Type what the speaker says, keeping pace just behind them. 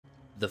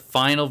The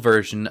final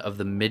version of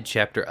the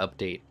mid-chapter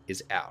update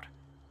is out,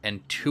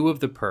 and 2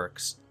 of the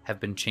perks have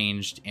been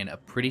changed in a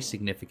pretty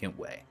significant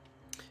way.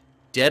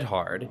 Dead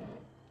Hard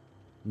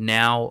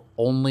now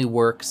only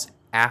works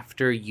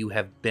after you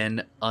have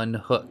been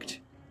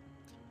unhooked.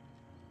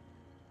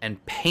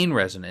 And Pain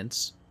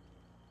Resonance,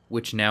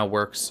 which now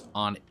works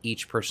on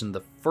each person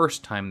the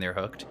first time they're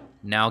hooked,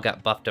 now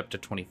got buffed up to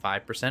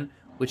 25%,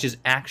 which is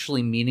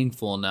actually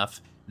meaningful enough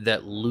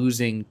that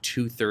losing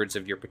 2/3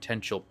 of your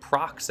potential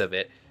procs of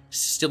it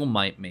still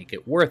might make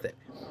it worth it.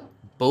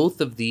 Both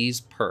of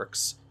these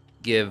perks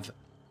give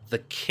the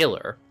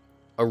killer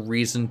a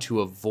reason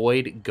to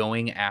avoid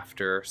going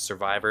after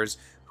survivors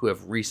who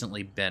have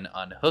recently been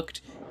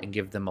unhooked and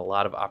give them a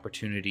lot of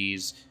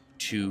opportunities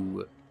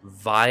to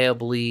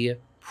viably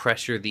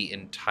pressure the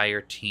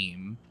entire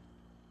team.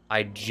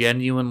 I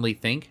genuinely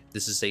think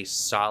this is a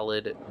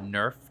solid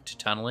nerf to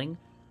tunneling.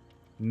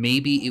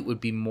 Maybe it would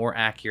be more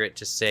accurate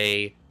to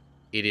say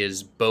it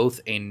is both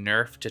a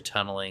nerf to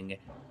tunneling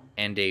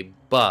and a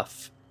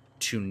buff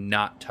to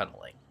not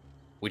tunneling,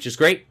 which is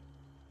great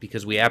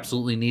because we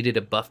absolutely needed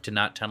a buff to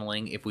not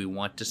tunneling if we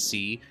want to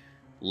see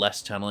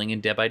less tunneling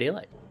in Dead by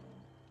Daylight.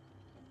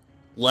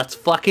 Let's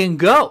fucking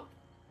go!